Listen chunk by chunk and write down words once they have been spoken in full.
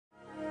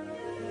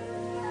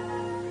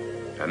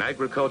an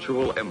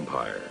agricultural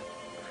empire,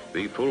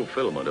 the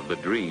fulfillment of the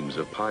dreams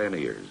of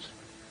pioneers,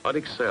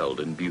 unexcelled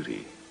in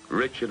beauty,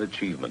 rich in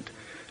achievement,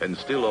 and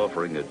still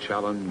offering a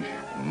challenge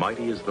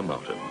mighty as the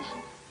mountains.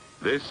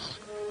 This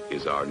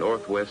is our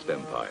Northwest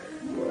Empire.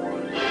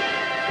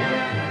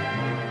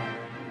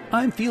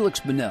 I'm Felix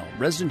Bunnell,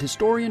 resident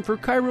historian for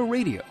Cairo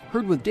Radio,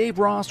 heard with Dave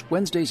Ross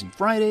Wednesdays and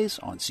Fridays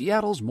on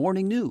Seattle's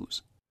Morning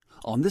News.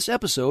 On this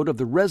episode of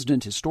the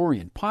Resident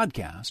Historian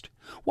podcast,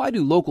 why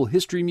do local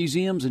history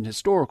museums and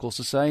historical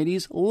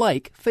societies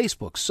like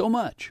Facebook so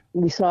much?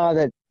 We saw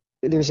that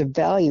there's a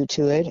value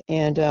to it,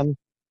 and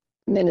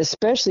then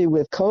especially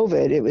with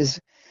COVID, it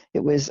was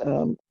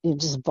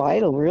just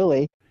vital,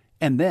 really.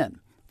 And then,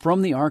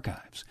 from the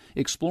archives,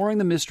 exploring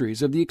the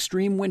mysteries of the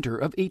extreme winter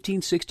of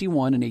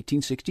 1861 and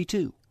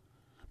 1862.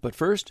 But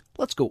first,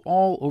 let's go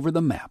all over the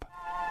map.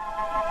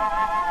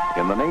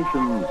 In the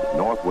nation's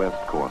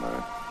northwest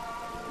corner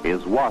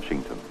is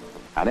Washington,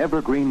 an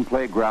evergreen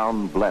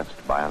playground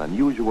blessed by an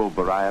unusual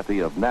variety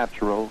of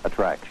natural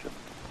attractions.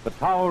 The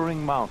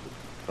towering mountains,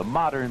 the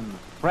modern,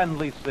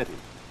 friendly cities,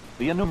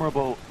 the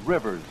innumerable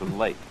rivers and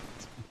lakes.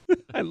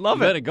 I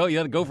love You it. You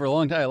had to go for a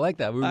long time. I like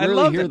that. We I really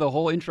loved hear it. the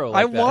whole intro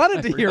I like that.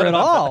 wanted to hear it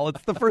all.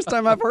 It's the first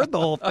time I've heard the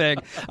whole thing.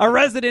 Our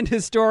resident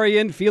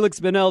historian, Felix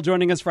Bunnell,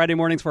 joining us Friday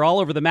mornings for All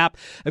Over the Map.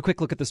 A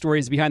quick look at the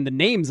stories behind the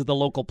names of the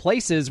local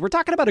places. We're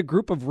talking about a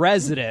group of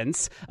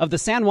residents of the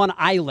San Juan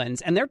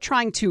Islands, and they're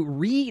trying to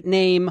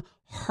rename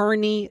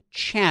Harney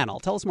Channel.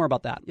 Tell us more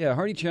about that. Yeah,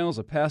 Harney Channel is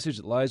a passage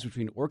that lies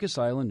between Orcas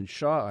Island and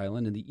Shaw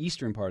Island in the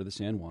eastern part of the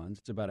San Juans.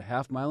 It's about a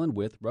half-mile in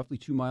width, roughly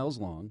 2 miles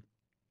long.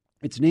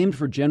 It's named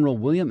for General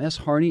William S.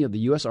 Harney of the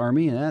U.S.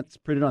 Army, and that's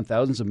printed on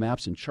thousands of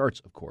maps and charts,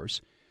 of course.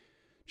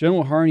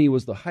 General Harney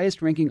was the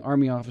highest-ranking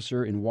Army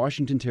officer in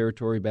Washington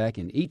Territory back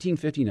in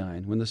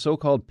 1859 when the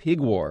so-called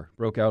Pig War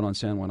broke out on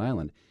San Juan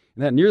Island,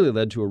 and that nearly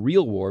led to a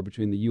real war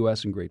between the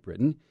U.S. and Great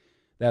Britain.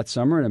 That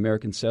summer, an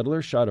American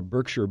settler shot a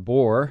Berkshire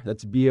boar,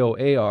 that's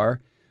B-O-A-R,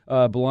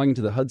 belonging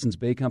to the Hudson's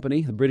Bay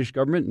Company. The British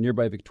government in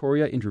nearby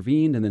Victoria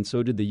intervened, and then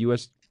so did the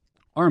U.S.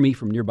 Army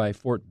from nearby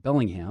Fort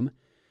Bellingham.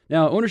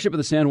 Now, ownership of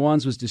the San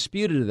Juans was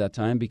disputed at that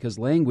time because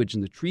language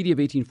in the Treaty of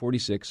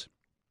 1846,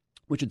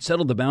 which had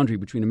settled the boundary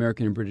between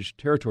American and British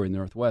territory in the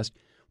Northwest,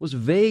 was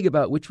vague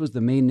about which was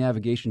the main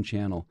navigation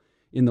channel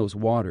in those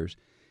waters.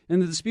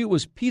 And the dispute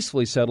was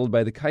peacefully settled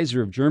by the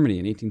Kaiser of Germany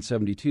in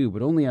 1872,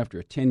 but only after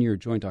a 10-year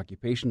joint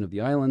occupation of the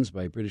islands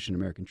by British and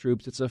American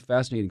troops. It's a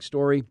fascinating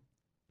story.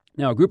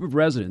 Now, a group of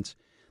residents,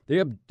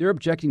 they're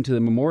objecting to the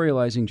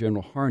memorializing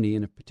General Harney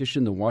and have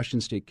petitioned the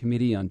Washington State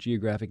Committee on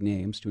Geographic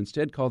Names to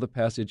instead call the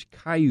passage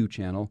Caillou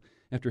Channel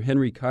after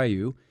Henry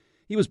Caillou.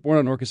 He was born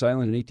on Orcas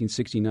Island in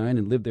 1869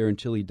 and lived there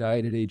until he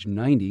died at age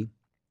 90,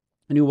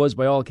 and who was,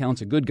 by all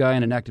accounts, a good guy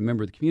and an active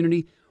member of the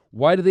community.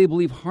 Why do they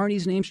believe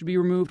Harney's name should be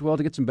removed? Well,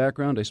 to get some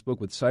background, I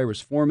spoke with Cyrus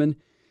Foreman.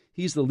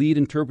 He's the lead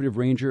interpretive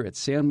ranger at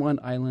San Juan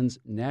Islands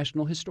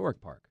National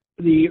Historic Park.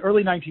 The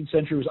early 19th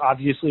century was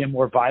obviously a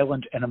more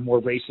violent and a more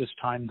racist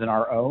time than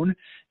our own,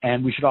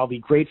 and we should all be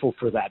grateful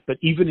for that. But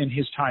even in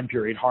his time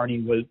period, Harney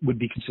would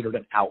be considered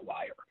an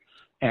outlier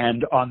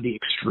and on the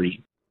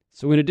extreme.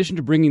 So in addition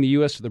to bringing the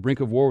U.S. to the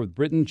brink of war with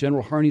Britain,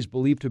 General Harney is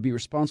believed to be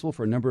responsible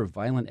for a number of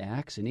violent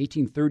acts. In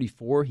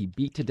 1834, he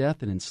beat to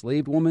death an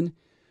enslaved woman.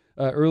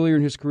 Earlier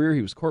in his career,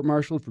 he was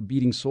court-martialed for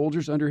beating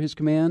soldiers under his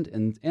command.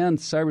 And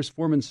Cyrus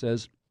Foreman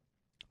says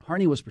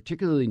Harney was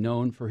particularly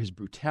known for his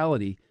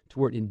brutality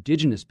toward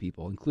indigenous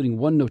people, including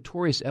one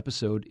notorious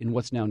episode in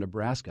what's now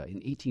Nebraska in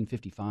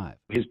 1855.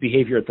 His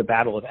behavior at the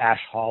Battle of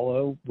Ash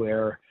Hollow,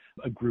 where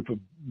a group of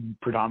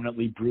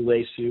predominantly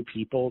Brule Sioux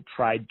people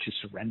tried to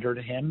surrender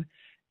to him,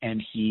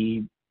 and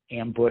he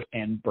ambushed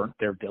and burnt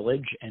their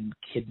village and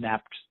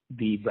kidnapped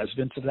the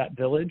residents of that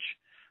village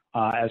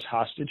as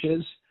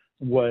hostages,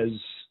 was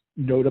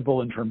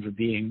notable in terms of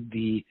being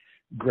the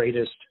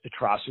greatest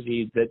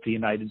atrocity that the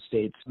United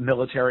States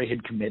military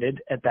had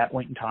committed at that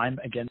point in time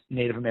against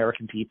Native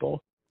American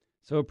people.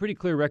 So a pretty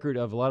clear record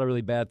of a lot of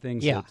really bad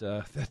things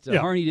that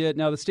Harney did.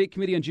 Now, the State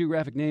Committee on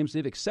Geographic Names,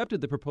 they've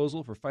accepted the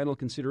proposal for final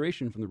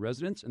consideration from the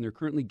residents, and they're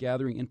currently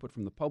gathering input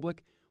from the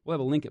public. We'll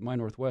have a link at My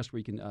Northwest where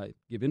you can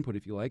give input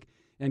if you like.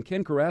 And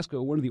Ken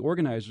Carrasco, one of the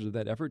organizers of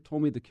that effort,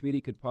 told me the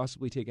committee could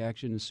possibly take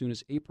action as soon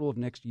as April of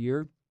next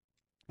year.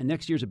 And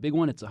next year's a big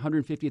one. It's the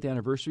 150th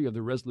anniversary of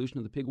the resolution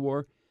of the Pig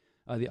War.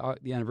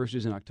 The anniversary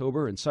is in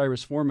October, and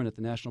Cyrus Foreman at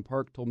the National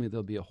Park told me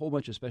there'll be a whole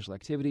bunch of special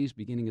activities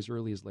beginning as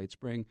early as late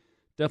spring.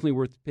 Definitely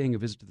worth paying a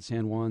visit to the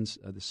San Juans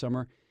this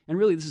summer. And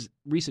really, this is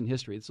recent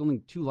history. It's only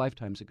 2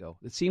 lifetimes ago.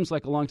 It seems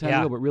like a long time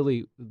ago, but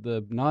really,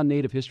 the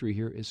non-native history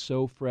here is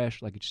so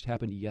fresh, like it just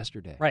happened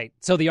yesterday. Right.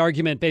 So the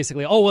argument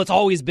basically, it's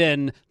always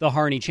been the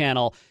Harney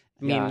Channel.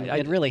 I mean,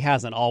 it really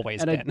hasn't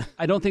always been.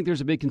 I don't think there's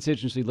a big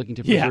constituency looking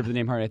to preserve the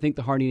name Harney. I think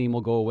the Harney name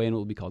will go away and it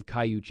will be called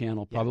Caillou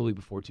Channel probably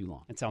before too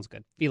long. It sounds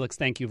good. Felix,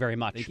 thank you very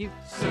much. Thank you.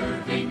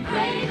 Serving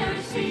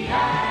Greater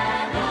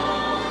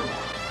Seattle.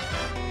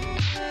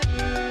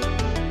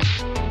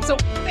 So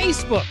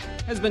Facebook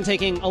has been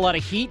taking a lot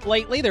of heat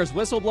lately. There's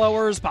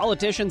whistleblowers,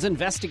 politicians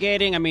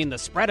investigating. I mean, the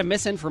spread of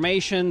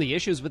misinformation, the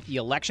issues with the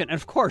election, and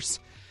of course,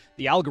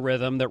 the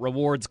algorithm that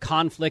rewards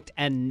conflict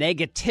and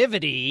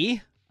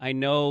negativity. I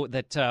know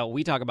that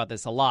we talk about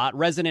this a lot.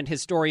 Resident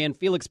historian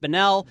Felix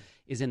Bennell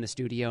is in the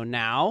studio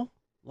now.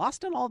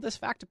 Lost in all this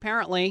fact,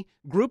 apparently,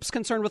 groups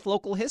concerned with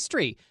local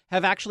history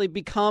have actually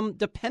become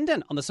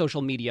dependent on the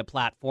social media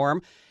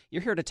platform.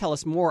 You're here to tell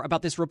us more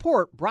about this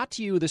report brought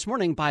to you this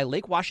morning by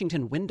Lake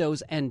Washington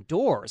Windows and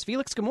Doors.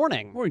 Felix, good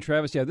morning. Morning,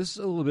 Travis. Yeah, this is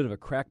a little bit of a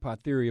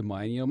crackpot theory of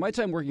mine. You know, my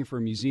time working for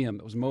a museum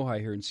that was Mohi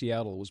here in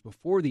Seattle was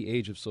before the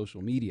age of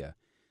social media.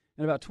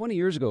 And about 20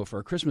 years ago, for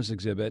a Christmas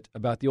exhibit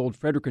about the old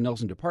Frederick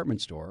Nelson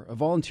department store, a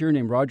volunteer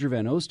named Roger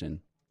Van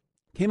Osten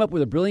came up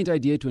with a brilliant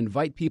idea to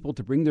invite people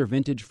to bring their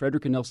vintage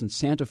Frederick Nelson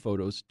Santa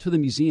photos to the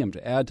museum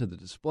to add to the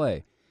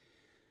display.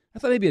 I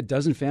thought maybe a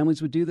dozen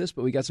families would do this,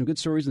 but we got some good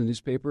stories in the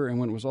newspaper, and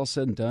when it was all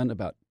said and done,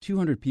 about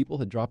 200 people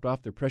had dropped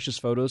off their precious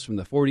photos from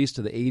the 40s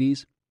to the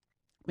 80s,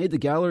 made the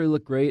gallery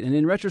look great, and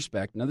in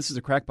retrospect, now this is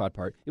the crackpot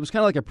part, it was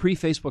kind of like a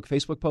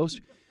Facebook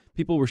post.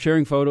 People were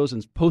sharing photos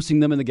and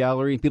posting them in the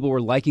gallery, and people were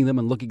liking them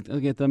and looking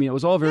at them. You know, it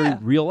was all very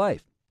real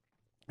life.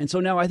 And so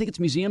now I think it's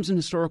museums and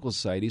historical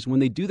societies, when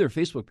they do their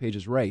Facebook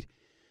pages right,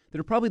 that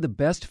are probably the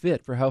best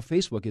fit for how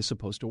Facebook is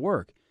supposed to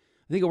work.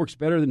 I think it works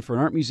better than for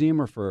an art museum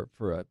or for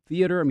a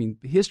theater. I mean,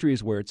 history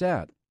is where it's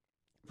at.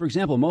 For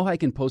example, Mohi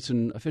can post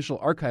an official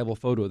archival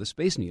photo of the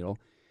Space Needle.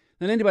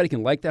 Then anybody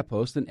can like that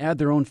post and add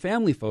their own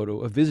family photo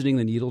of visiting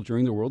the Needle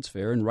during the World's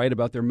Fair and write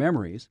about their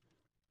memories.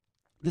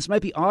 This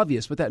might be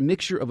obvious, but that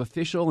mixture of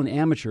official and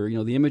amateur, you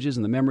know, the images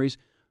and the memories,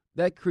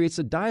 that creates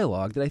a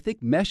dialogue that I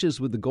think meshes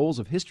with the goals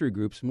of history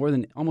groups more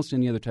than almost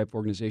any other type of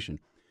organization.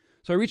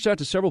 So I reached out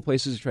to several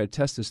places to try to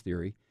test this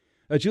theory.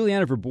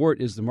 Juliana Verbort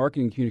is the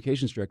Marketing and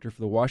Communications Director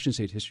for the Washington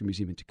State History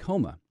Museum in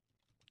Tacoma.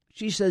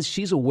 She says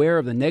she's aware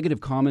of the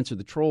negative comments or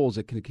the trolls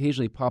that can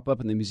occasionally pop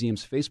up in the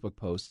museum's Facebook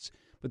posts,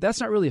 but that's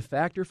not really a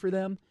factor for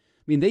them.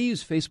 I mean, they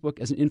use Facebook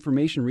as an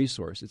information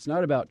resource. It's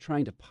not about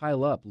trying to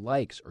pile up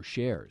likes or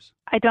shares.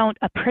 I don't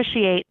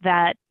appreciate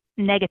that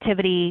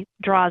negativity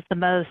draws the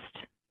most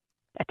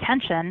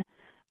attention,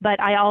 but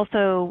I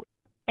also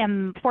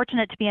am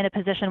fortunate to be in a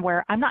position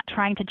where I'm not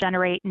trying to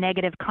generate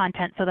negative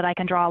content so that I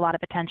can draw a lot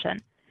of attention.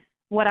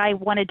 What I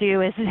want to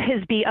do is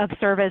be of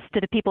service to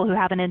the people who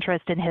have an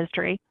interest in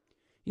history.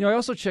 You know, I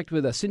also checked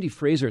with Cindy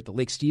Fraser at the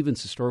Lake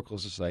Stevens Historical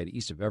Society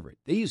east of Everett.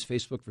 They use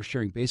Facebook for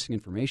sharing basic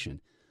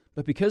information.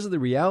 But because of the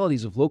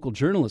realities of local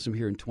journalism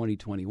here in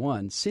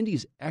 2021,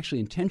 Cindy's actually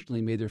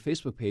intentionally made their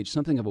Facebook page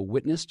something of a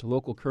witness to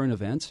local current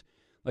events,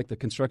 like the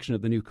construction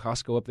of the new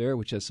Costco up there,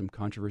 which has some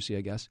controversy,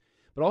 I guess,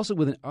 but also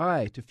with an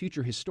eye to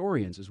future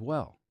historians as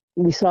well.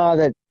 We saw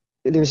that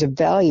there's a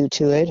value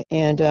to it,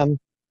 and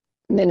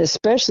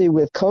especially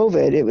with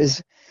COVID, it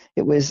was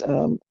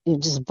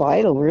just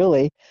vital,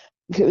 really.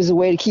 It was a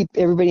way to keep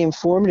everybody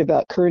informed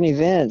about current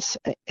events,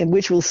 and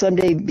which will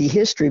someday be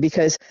history,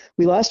 because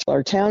we lost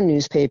our town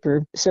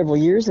newspaper several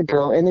years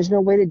ago, and there's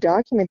no way to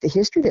document the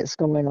history that's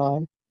going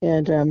on.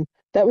 And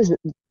that was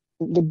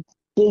the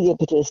big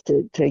impetus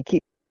to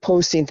keep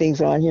posting things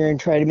on here and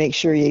try to make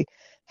sure you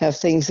have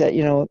things that,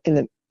 you know,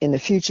 in the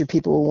future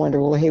people will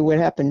wonder, well, hey, what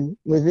happened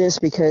with this?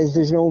 Because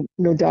there's no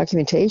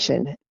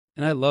documentation.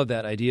 And I love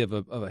that idea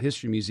of a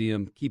history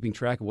museum keeping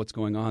track of what's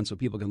going on so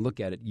people can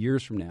look at it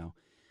years from now.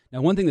 Now,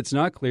 one thing that's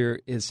not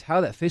clear is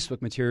how that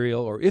Facebook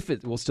material, or if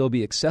it will still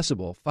be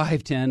accessible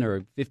 5, 10,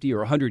 or 50, or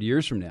 100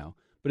 years from now.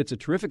 But it's a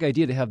terrific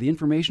idea to have the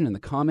information and the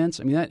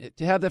comments. I mean,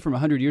 to have that from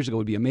 100 years ago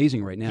would be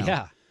amazing right now.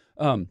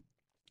 Yeah.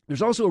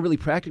 There's also a really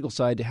practical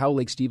side to how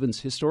Lake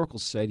Stevens Historical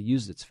Society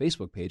used its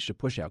Facebook page to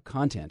push out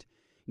content.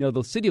 You know,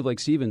 the city of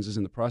Lake Stevens is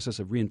in the process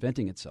of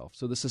reinventing itself,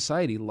 so the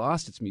society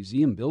lost its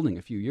museum building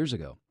a few years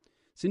ago.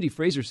 Cindy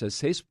Fraser says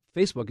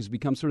Facebook has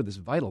become sort of this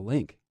vital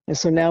link. And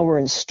so now we're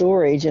in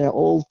storage in an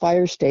old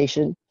fire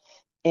station,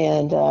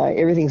 and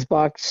everything's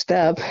boxed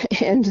up.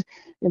 And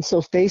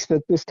so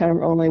Facebook was kind of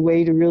our only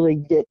way to really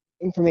get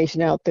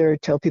information out there,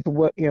 tell people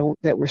what, you know,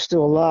 that we're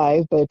still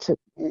alive, but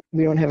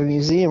we don't have a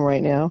museum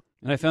right now.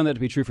 And I found that to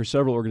be true for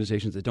several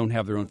organizations that don't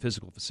have their own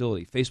physical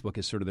facility. Facebook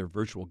is sort of their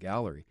virtual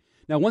gallery.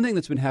 Now, one thing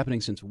that's been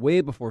happening since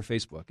way before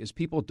Facebook is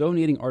people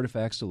donating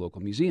artifacts to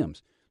local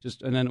museums.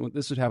 And then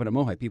this would happen at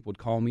Mohi. People would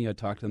call me, I'd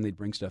talk to them, they'd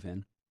bring stuff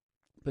in.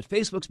 But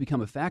Facebook's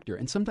become a factor,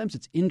 and sometimes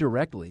it's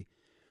indirectly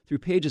through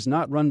pages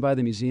not run by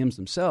the museums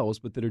themselves,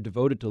 but that are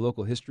devoted to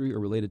local history or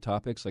related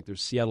topics, like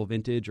there's Seattle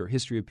Vintage or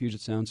History of Puget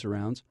Sound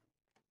Surrounds.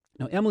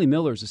 Now, Emily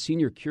Miller is a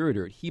senior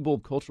curator at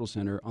Hebold Cultural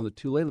Center on the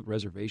Tulalip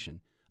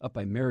Reservation up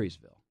by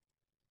Marysville.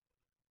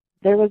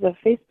 There was a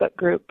Facebook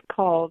group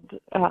called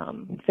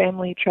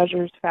Family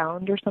Treasures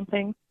Found or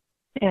something,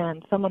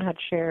 and someone had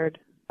shared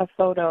a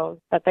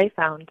photo that they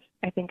found,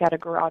 I think at a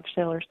garage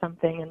sale or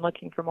something, and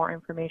looking for more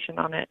information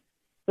on it.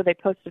 So they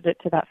posted it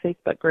to that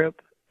Facebook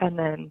group, and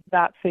then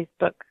that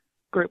Facebook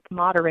group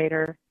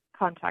moderator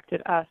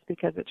contacted us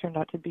because it turned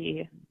out to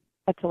be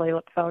a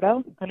Tulalip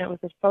photo, and it was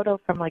a photo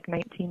from like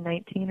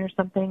 1919 or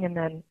something, and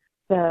then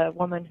the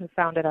woman who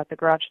found it at the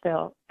garage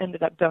sale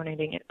ended up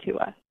donating it to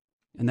us.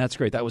 And that's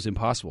great. That was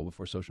impossible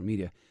before social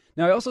media.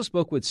 Now, I also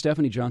spoke with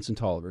Stephanie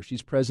Johnson-Tolliver.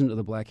 She's president of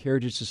the Black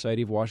Heritage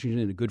Society of Washington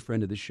and a good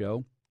friend of this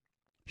show.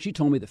 She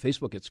told me that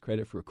Facebook gets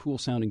credit for a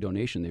cool-sounding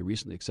donation they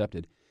recently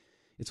accepted.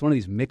 It's one of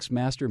these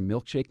Mixmaster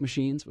milkshake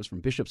machines. It was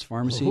from Bishop's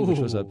Pharmacy, which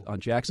was on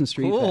Jackson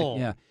Street. Cool.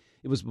 Yeah.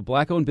 It was a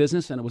black-owned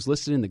business, and it was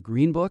listed in the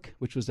Green Book,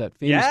 which was that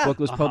famous book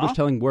that was published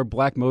telling where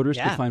black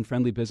motorists could find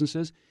friendly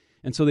businesses.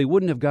 And so they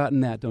wouldn't have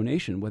gotten that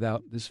donation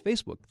without this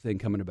Facebook thing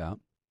coming about.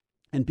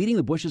 And beating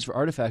the bushes for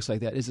artifacts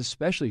like that is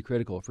especially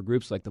critical for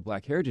groups like the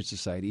Black Heritage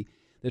Society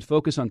that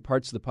focus on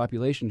parts of the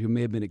population who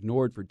may have been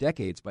ignored for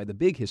decades by the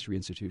big history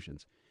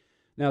institutions.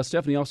 Now,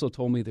 Stephanie also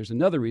told me there's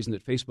another reason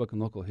that Facebook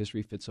and local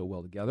history fit so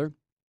well together.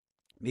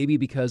 Maybe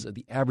because of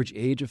the average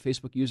age of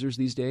Facebook users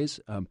these days.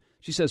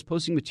 She says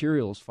posting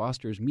materials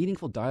fosters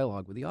meaningful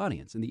dialogue with the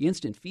audience, and the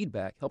instant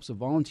feedback helps a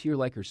volunteer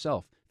like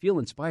herself feel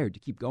inspired to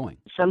keep going.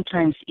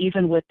 Sometimes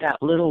even with that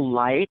little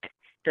like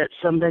that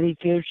somebody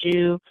gives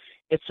you,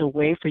 it's a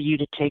way for you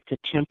to take the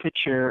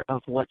temperature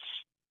of what's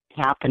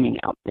happening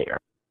out there.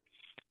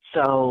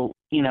 So,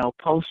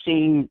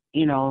 posting,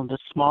 the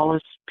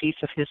smallest piece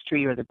of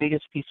history or the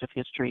biggest piece of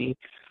history,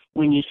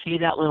 when you see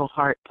that little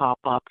heart pop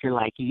up, you're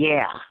like,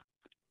 yeah.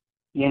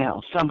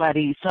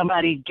 Somebody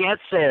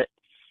gets it,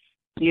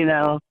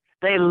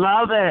 they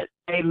love it.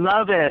 They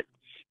love it.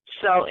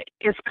 So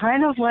it's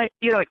kind of like,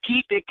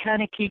 it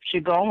kind of keeps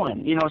you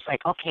going. It's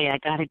like, okay, I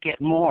got to get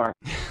more.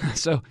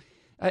 So,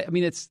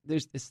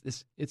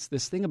 it's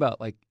this thing about,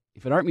 like,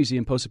 if an art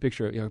museum posts a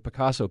picture, a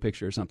Picasso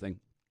picture or something,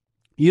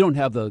 you don't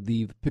have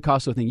the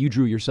Picasso thing you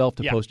drew yourself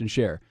to post and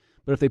share.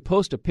 But if they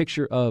post a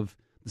picture of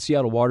the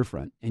Seattle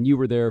waterfront and you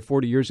were there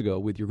 40 years ago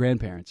with your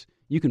grandparents,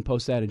 you can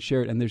post that and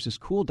share it, and there's this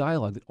cool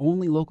dialogue that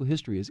only local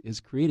history is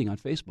creating on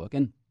Facebook.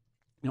 And,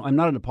 I'm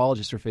not an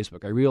apologist for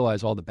Facebook. I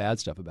realize all the bad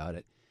stuff about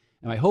it.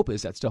 And my hope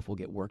is that stuff will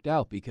get worked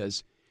out,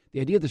 because the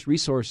idea of this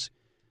resource,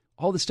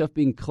 all this stuff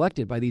being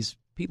collected by these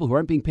people who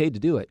aren't being paid to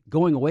do it,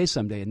 going away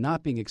someday and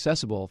not being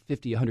accessible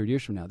 50, 100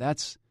 years from now,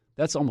 that's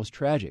almost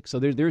tragic. So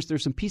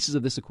there's some pieces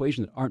of this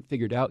equation that aren't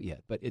figured out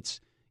yet, but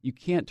you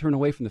can't turn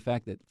away from the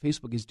fact that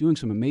Facebook is doing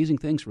some amazing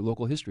things for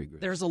local history groups.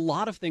 There's a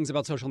lot of things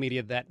about social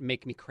media that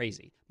make me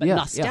crazy. But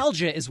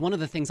nostalgia is one of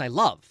the things I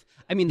love.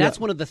 I mean, that's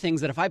one of the things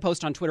that if I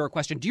post on Twitter a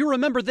question, do you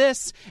remember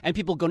this? And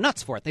people go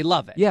nuts for it. They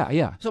love it.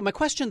 Yeah. So my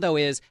question, though,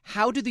 is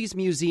how do these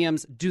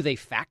museums, do they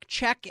fact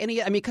check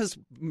any? I mean, because,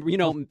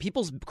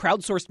 people's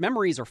crowdsourced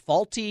memories are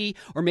faulty,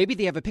 or maybe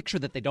they have a picture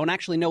that they don't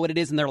actually know what it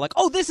is, and they're like,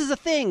 oh, this is a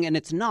thing, and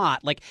it's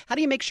not. Like, how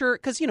do you make sure?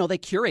 Because, they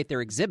curate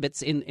their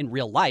exhibits in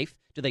real life.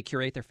 Do they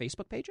curate their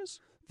Facebook pages?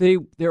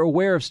 They're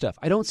aware of stuff.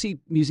 I don't see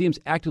museums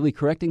actively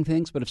correcting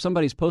things, but if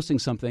somebody's posting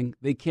something,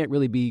 they can't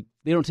really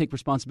they don't take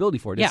responsibility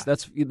for it.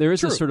 There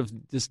is this sort of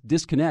this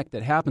disconnect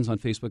that happens on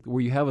Facebook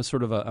where you have a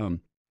sort of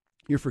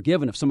you're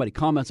forgiven if somebody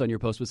comments on your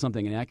post with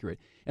something inaccurate.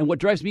 And what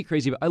drives me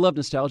crazy, I love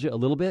nostalgia a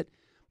little bit,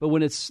 but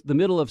when it's the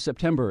middle of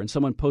September and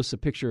someone posts a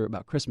picture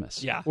about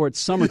Christmas, or it's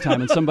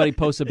summertime and somebody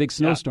posts a big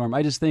snowstorm,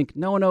 I just think,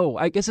 no,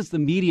 I guess it's the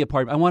media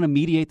part. I want to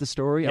mediate the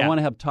story. I want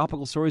to have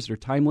topical stories that are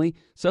timely.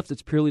 Stuff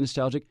that's purely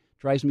nostalgic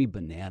drives me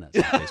bananas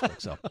on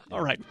Facebook. So,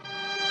 all right.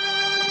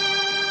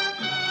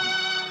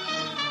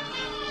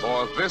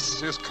 For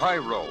this is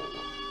Cairo,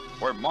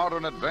 where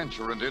modern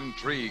adventure and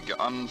intrigue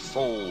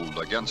unfold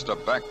against a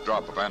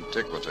backdrop of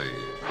antiquity.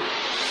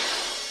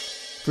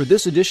 For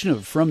this edition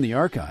of From the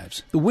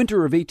Archives, the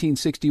winter of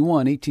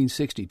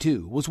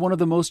 1861-1862 was one of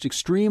the most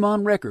extreme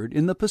on record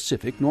in the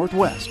Pacific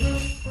Northwest.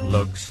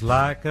 Looks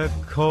like a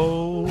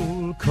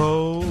cold,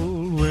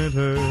 cold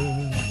winter.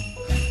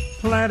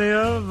 Plenty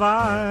of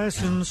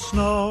ice and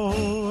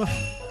snow.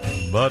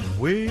 But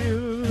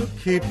we'll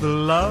keep the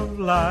love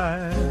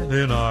light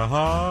in our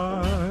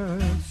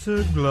hearts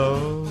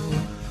aglow.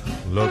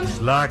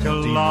 Looks like a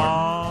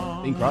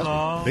long, Bing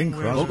Crosby. Bing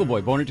Crosby. Local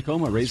boy, born in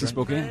Tacoma, raised in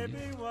Spokane.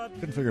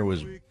 Couldn't figure it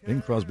was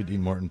Bing Crosby,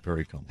 Dean Martin,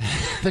 Perry Como.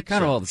 They're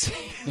kind of all the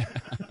same.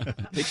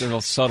 They're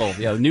real subtle.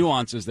 Yeah, the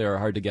nuances there are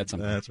hard to get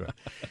sometimes. That's right.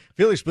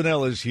 Felix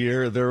Bunnell is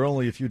here. There are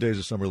only a few days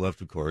of summer left,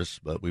 of course,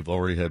 but we've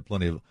already had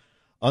plenty of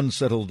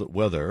unsettled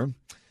weather.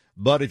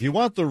 But if you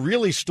want the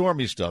really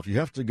stormy stuff, you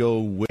have to go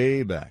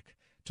way back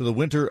to the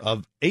winter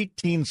of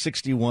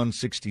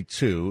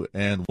 1861-62,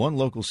 and one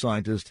local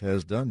scientist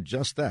has done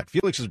just that.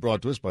 Felix is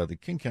brought to us by the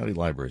King County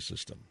Library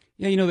System.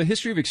 Yeah, the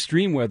history of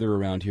extreme weather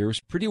around here is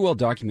pretty well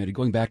documented,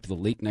 going back to the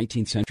late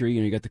 19th century.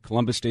 You got the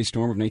Columbus Day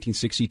storm of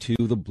 1962,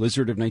 the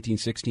blizzard of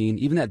 1916,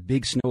 even that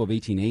big snow of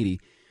 1880.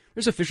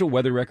 There's official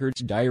weather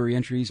records, diary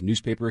entries,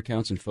 newspaper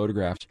accounts, and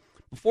photographs.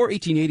 Before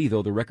 1880,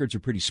 though, the records are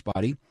pretty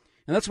spotty.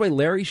 And that's why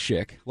Larry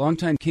Schick,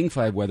 longtime King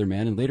 5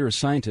 weatherman and later a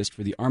scientist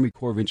for the Army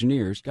Corps of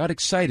Engineers, got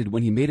excited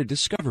when he made a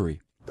discovery.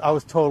 I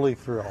was totally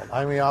thrilled.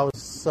 I mean, I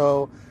was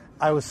so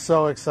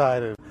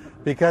excited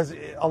because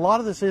a lot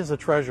of this is a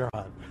treasure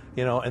hunt,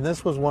 and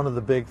this was one of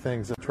the big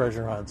things of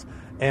treasure hunts.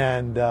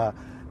 And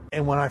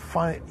when I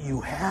find you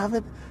have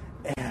it,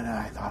 and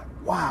I thought,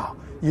 wow,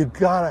 you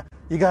gotta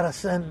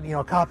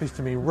send copies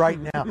to me right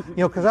now,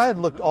 because I had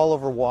looked all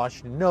over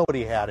Washington,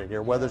 nobody had it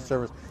here, Weather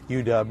Service,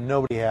 UW,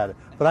 nobody had it,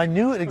 but I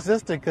knew it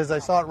existed because I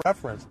saw it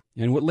referenced.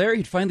 And what Larry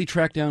had finally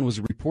tracked down was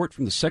a report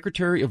from the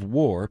Secretary of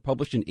War,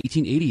 published in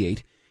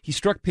 1888. He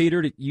struck pay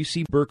dirt at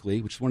UC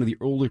Berkeley, which is one of the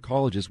older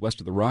colleges west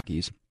of the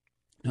Rockies.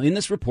 Now, in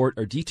this report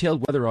are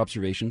detailed weather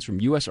observations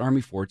from U.S.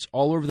 Army forts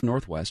all over the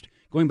Northwest,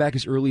 going back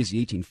as early as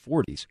the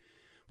 1840s.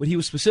 What he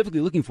was specifically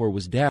looking for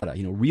was data,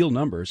 real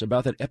numbers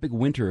about that epic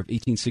winter of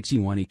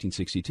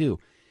 1861-1862.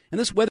 And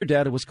this weather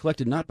data was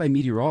collected not by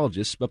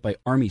meteorologists, but by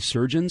Army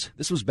surgeons.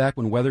 This was back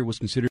when weather was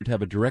considered to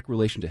have a direct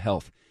relation to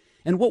health.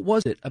 And what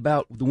was it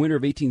about the winter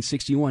of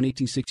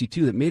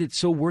 1861-1862 that made it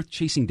so worth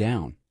chasing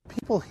down?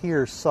 People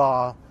here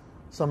saw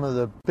some of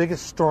the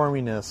biggest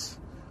storminess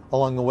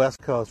along the West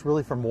Coast,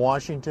 really from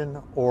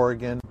Washington,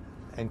 Oregon,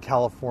 and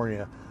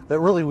California, that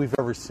really we've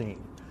ever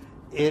seen.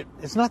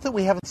 It's not that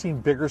we haven't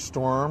seen bigger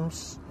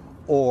storms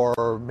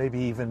or maybe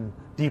even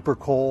deeper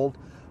cold,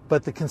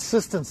 but the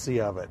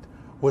consistency of it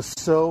was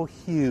so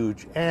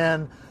huge.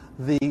 And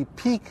the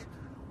peak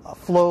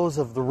flows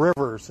of the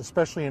rivers,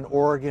 especially in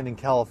Oregon and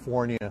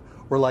California,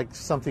 were like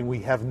something we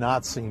have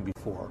not seen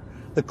before.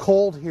 The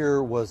cold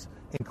here was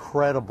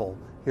incredible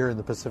here in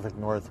the Pacific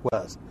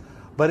Northwest.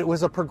 But it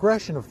was a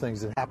progression of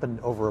things that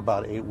happened over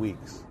about 8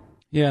 weeks.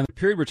 Yeah, and the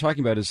period we're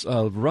talking about is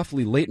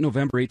roughly late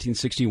November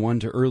 1861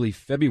 to early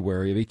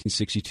February of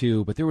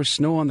 1862, but there was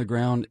snow on the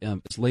ground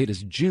as late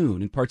as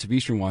June in parts of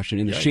eastern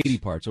Washington, in the shady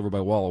parts over by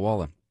Walla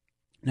Walla.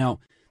 Now,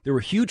 there were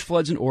huge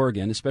floods in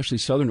Oregon, especially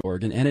southern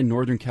Oregon, and in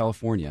northern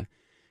California.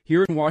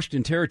 Here in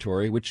Washington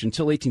Territory, which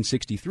until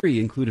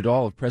 1863 included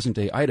all of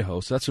present-day Idaho,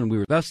 so that's when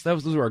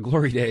those were our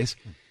glory days,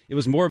 it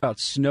was more about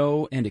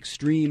snow and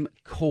extreme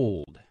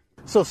cold.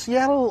 So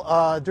Seattle,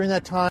 during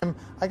that time,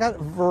 I got a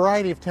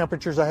variety of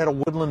temperatures. I had a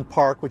Woodland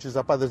Park, which is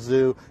up by the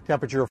zoo,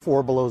 temperature of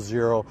 4 below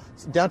zero.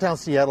 Downtown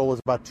Seattle was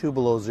about 2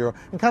 below zero.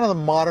 And kind of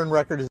the modern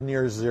record is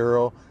near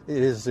zero. It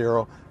is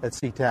zero at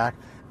SeaTac.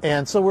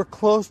 And so we're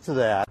close to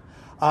that.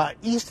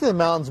 East of the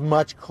mountains,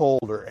 much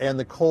colder, and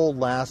the cold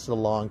lasted a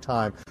long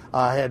time.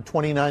 I had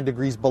 29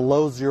 degrees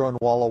below zero in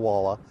Walla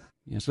Walla.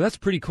 Yeah, so that's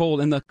pretty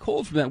cold. And the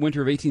cold from that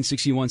winter of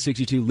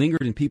 1861-62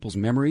 lingered in people's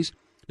memories.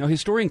 Now,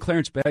 historian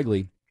Clarence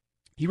Bagley,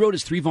 he wrote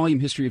his 3-volume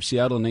history of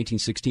Seattle in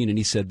 1916, and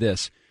he said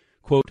this,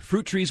 quote,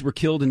 "Fruit trees were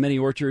killed in many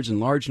orchards, and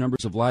large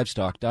numbers of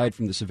livestock died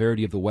from the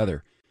severity of the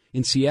weather.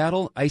 In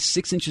Seattle, ice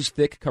 6 inches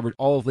thick covered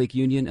all of Lake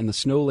Union, and the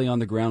snow lay on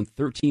the ground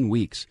 13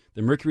 weeks.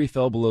 The mercury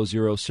fell below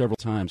zero several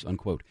times,"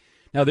 unquote.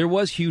 Now, there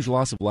was huge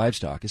loss of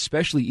livestock,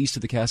 especially east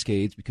of the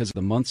Cascades because of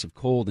the months of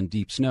cold and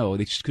deep snow.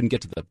 They just couldn't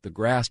get to the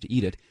grass to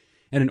eat it.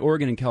 And in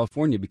Oregon and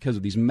California because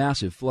of these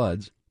massive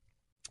floods.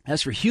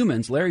 As for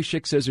humans, Larry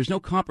Schick says there's no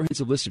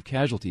comprehensive list of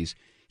casualties.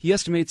 He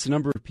estimates the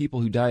number of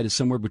people who died as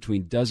somewhere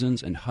between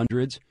dozens and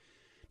hundreds.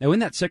 Now, in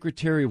that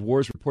Secretary of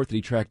War's report that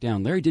he tracked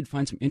down, Larry did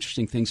find some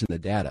interesting things in the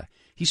data.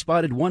 He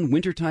spotted one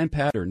wintertime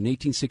pattern in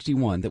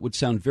 1861 that would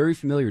sound very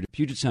familiar to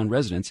Puget Sound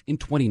residents in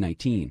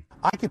 2019.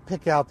 I could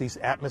pick out these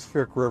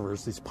atmospheric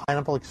rivers, these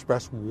Pineapple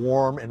Express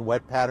warm and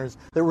wet patterns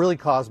that really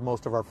cause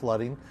most of our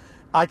flooding.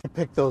 I could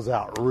pick those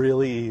out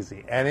really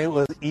easy. And it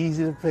was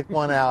easy to pick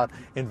one out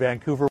in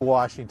Vancouver,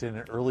 Washington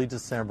in early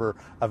December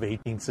of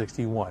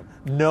 1861.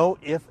 No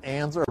ifs,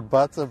 ands, or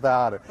buts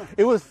about it.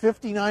 It was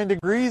 59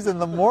 degrees in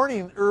the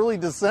morning, early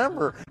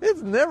December.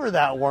 It's never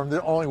that warm.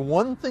 There's only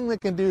one thing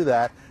that can do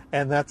that,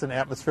 and that's an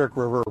atmospheric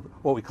river,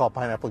 what we call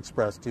Pineapple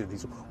Express, too.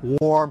 These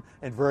warm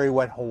and very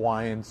wet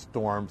Hawaiian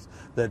storms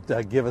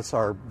that give us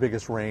our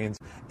biggest rains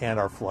and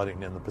our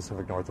flooding in the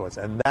Pacific Northwest.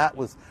 And that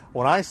was,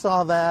 when I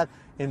saw that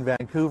in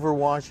Vancouver,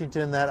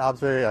 Washington, that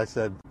observation, I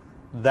said,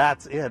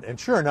 that's it. And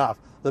sure enough,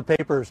 the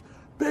papers,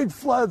 big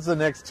floods the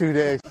next 2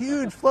 days,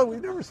 huge flood.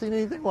 We've never seen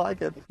anything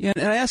like it. Yeah,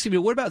 and I asked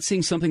you, what about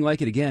seeing something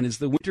like it again? Is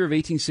the winter of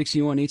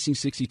 1861,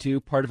 1862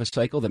 part of a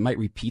cycle that might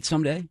repeat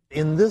someday?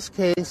 In this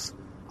case,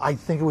 I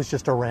think it was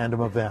just a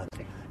random event.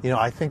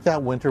 I think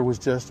that winter was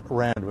just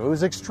random. It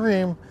was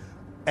extreme,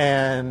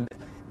 and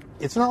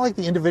it's not like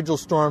the individual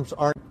storms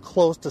aren't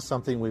close to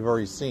something we've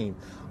already seen.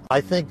 I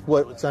think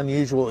what's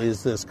unusual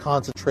is this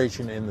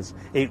concentration in this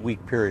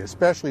 8-week period,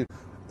 especially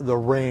the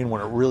rain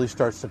when it really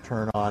starts to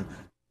turn on.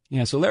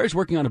 Yeah, so Larry's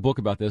working on a book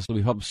about this. It'll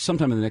be published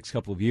sometime in the next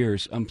couple of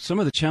years. Some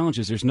of the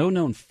challenges, there's no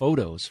known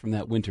photos from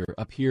that winter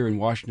up here in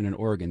Washington and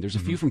Oregon. There's a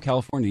few from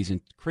California, these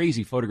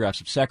crazy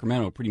photographs of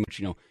Sacramento, pretty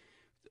much,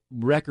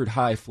 record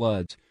high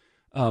floods.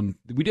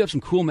 We do have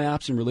some cool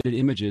maps and related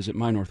images at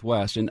My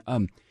Northwest. And,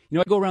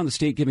 I go around the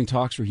state giving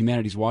talks for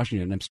Humanities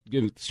Washington.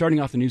 I'm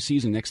starting off the new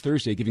season next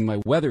Thursday, giving my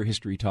weather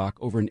history talk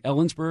over in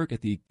Ellensburg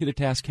at the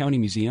Kittitas County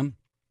Museum.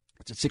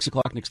 It's at 6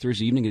 o'clock next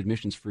Thursday evening,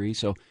 admission's free.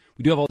 So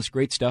we do have all this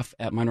great stuff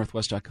at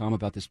mynorthwest.com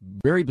about this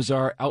very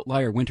bizarre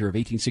outlier winter of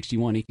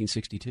 1861,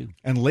 1862.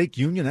 And Lake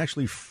Union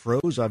actually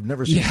froze? I've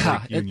never seen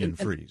Lake Union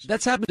freeze.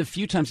 That's happened a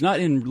few times,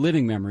 not in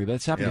living memory, but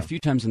it's happened a few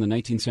times in the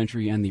 19th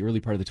century and the early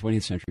part of the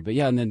 20th century. But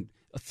and then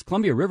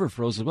Columbia River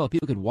froze as well.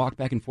 People could walk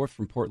back and forth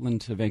from Portland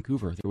to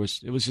Vancouver. It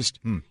was just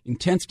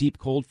intense, deep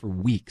cold for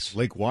weeks.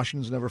 Lake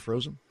Washington's never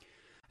frozen?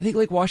 I think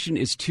Lake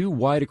Washington is too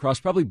wide across.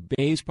 Probably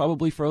bays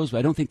probably froze, but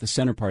I don't think the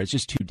center part is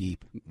just too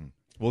deep.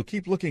 Well,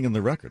 keep looking in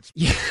the records.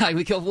 Yeah,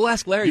 we'll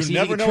ask Larry. You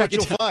never know what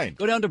you'll find.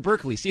 Go down to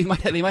Berkeley. See,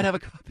 they might have a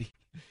copy.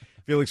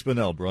 Felix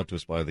Bonnell, brought to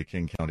us by the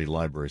King County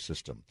Library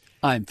System.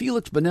 I'm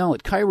Felix Bonnell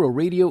at Cairo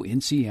Radio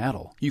in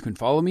Seattle. You can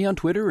follow me on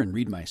Twitter and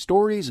read my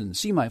stories and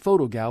see my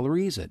photo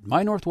galleries at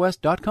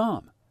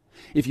mynorthwest.com.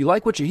 If you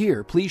like what you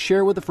hear, please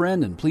share with a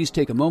friend and please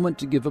take a moment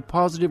to give a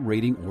positive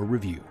rating or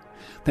review.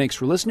 Thanks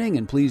for listening,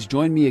 and please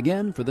join me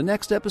again for the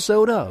next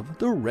episode of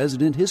The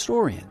Resident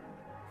Historian.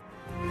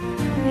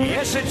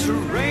 Yes, it's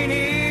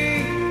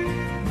raining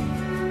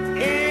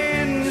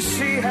in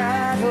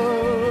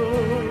Seattle,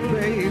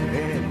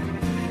 baby.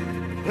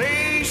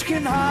 Please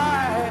can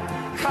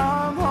I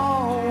come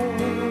home?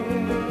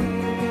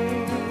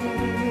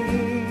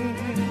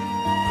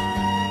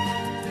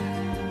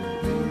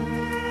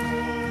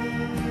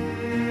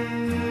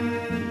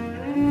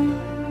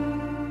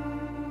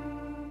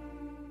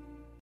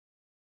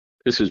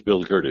 This is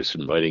Bill Curtis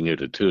inviting you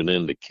to tune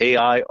in to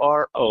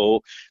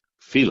KIRO.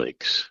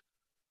 Felix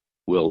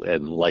will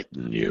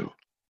enlighten you.